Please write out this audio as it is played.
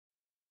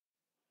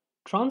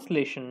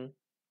translation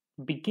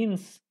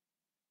begins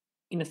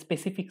in a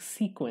specific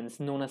sequence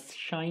known as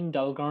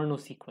Shine-Dalgarno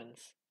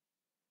sequence.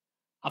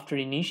 After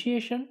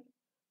initiation,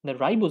 the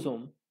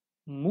ribosome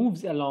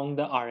moves along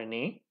the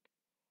RNA,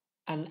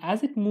 and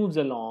as it moves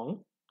along,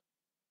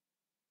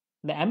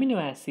 the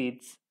amino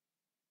acids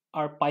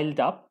are piled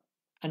up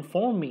and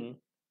forming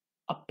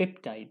a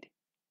peptide.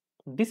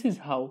 This is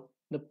how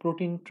the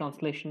protein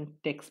translation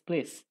takes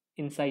place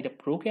inside a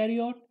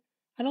prokaryote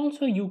and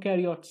also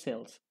eukaryote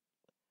cells.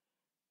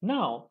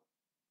 Now,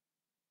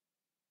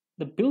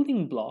 the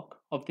building block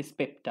of this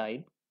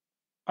peptide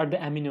are the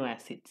amino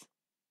acids.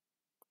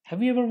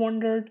 Have you ever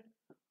wondered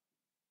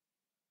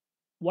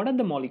what are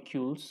the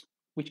molecules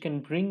which can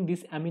bring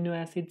these amino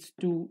acids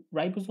to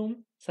ribosome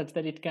such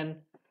that it can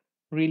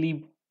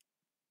really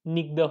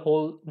nick the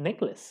whole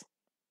necklace?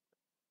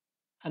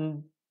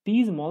 And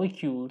these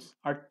molecules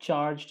are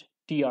charged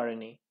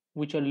tRNA,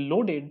 which are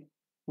loaded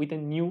with a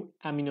new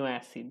amino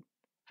acid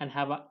and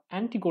have an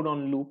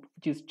anticodon loop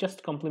which is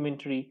just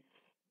complementary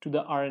to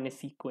the RNA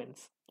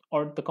sequence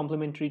or the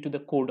complementary to the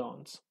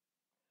codons.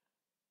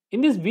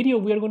 In this video,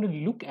 we are going to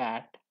look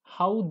at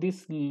how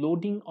this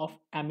loading of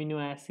amino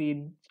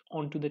acids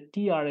onto the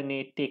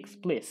tRNA takes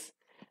place.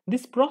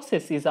 This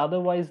process is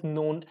otherwise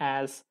known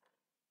as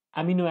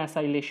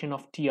aminoacylation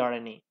of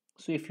tRNA.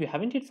 So if you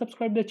haven't yet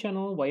subscribed to the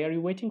channel, why are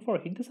you waiting for?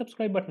 Hit the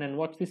subscribe button and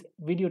watch this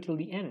video till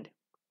the end.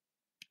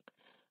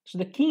 So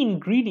the key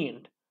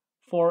ingredient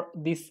for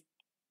this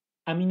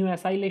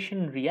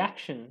aminoacylation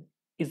reaction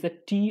is the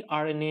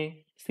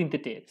tRNA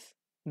synthetase.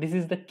 This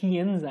is the key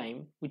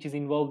enzyme which is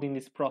involved in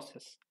this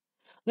process.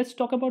 Let's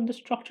talk about the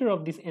structure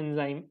of this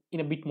enzyme in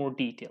a bit more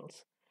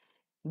details.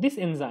 This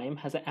enzyme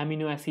has an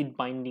amino acid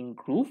binding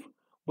groove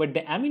where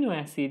the amino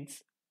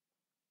acids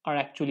are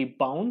actually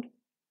bound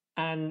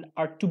and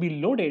are to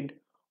be loaded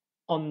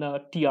on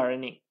the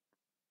tRNA.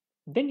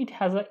 Then it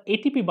has an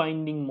ATP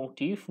binding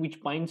motif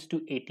which binds to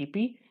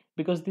ATP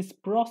because this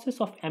process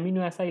of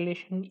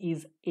aminoacylation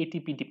is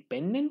ATP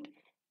dependent,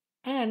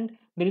 and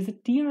there is a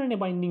tRNA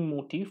binding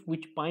motif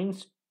which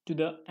binds to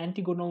the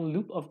anticodon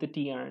loop of the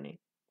tRNA.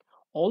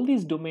 All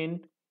these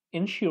domain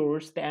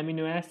ensures the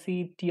amino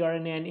acid,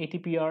 tRNA and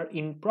ATP are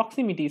in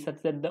proximity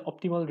such that the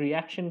optimal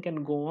reaction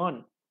can go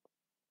on.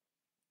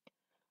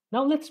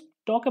 Now let's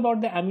talk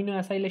about the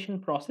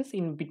aminoacylation process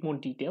in a bit more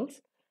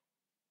details.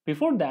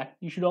 Before that,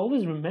 you should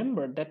always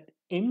remember that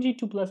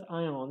Mg2 plus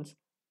ions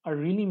are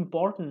really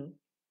important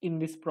in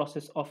this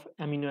process of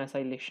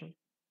aminoacylation.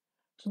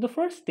 So the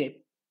first step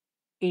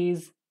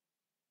is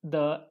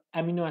the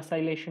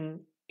aminoacylation.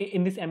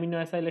 In this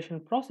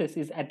aminoacylation process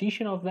is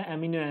addition of the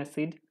amino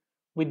acid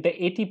with the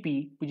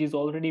ATP which is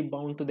already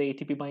bound to the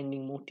ATP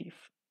binding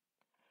motif.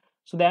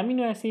 So the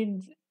amino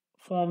acid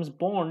forms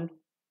bond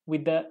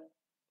with the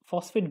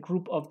phosphate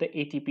group of the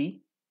ATP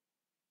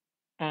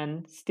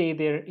and stay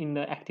there in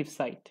the active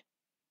site.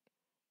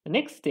 The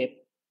next step,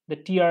 the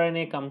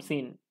tRNA comes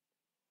in.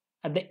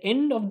 At the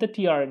end of the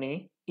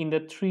tRNA, in the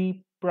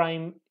 3'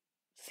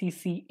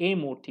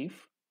 CCA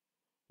motif,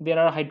 there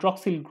are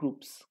hydroxyl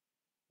groups.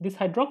 These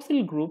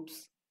hydroxyl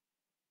groups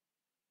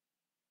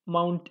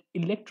mount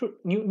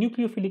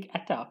nucleophilic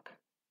attack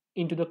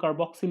into the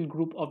carboxyl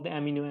group of the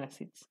amino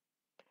acids.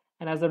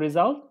 And as a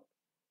result,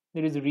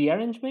 there is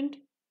rearrangement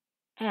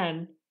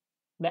and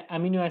the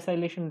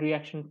aminoacylation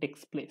reaction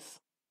takes place.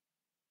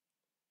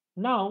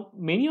 Now,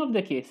 many of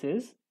the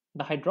cases,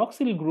 the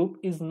hydroxyl group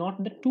is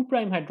not the 2'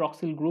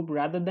 hydroxyl group,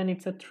 rather than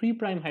it's a 3'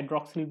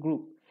 hydroxyl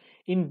group.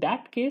 In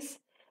that case,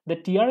 the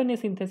tRNA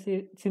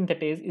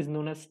synthetase is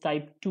known as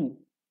type 2,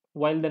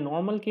 while the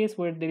normal case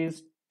where there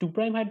is 2'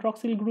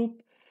 hydroxyl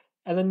group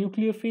as a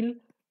nucleophile,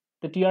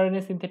 the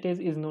tRNA synthetase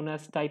is known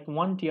as type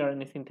 1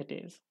 tRNA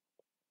synthetase.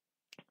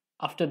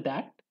 After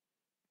that,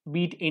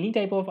 be it any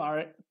type of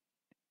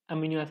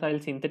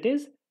aminoacyl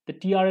synthetase, the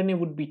tRNA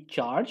would be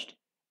charged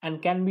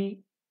and can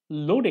be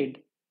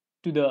loaded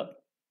to the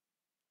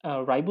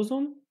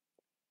ribosome,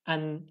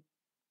 and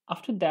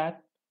after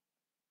that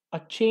a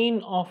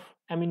chain of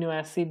amino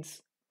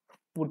acids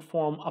would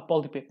form a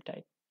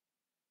polypeptide.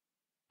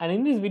 And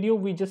in this video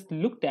we just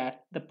looked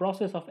at the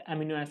process of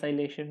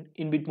aminoacylation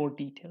in a bit more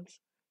details.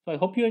 So I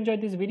hope you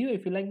enjoyed this video.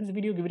 If you like this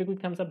video, give it a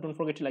quick thumbs up. Don't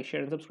forget to like, share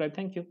and subscribe.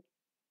 Thank you.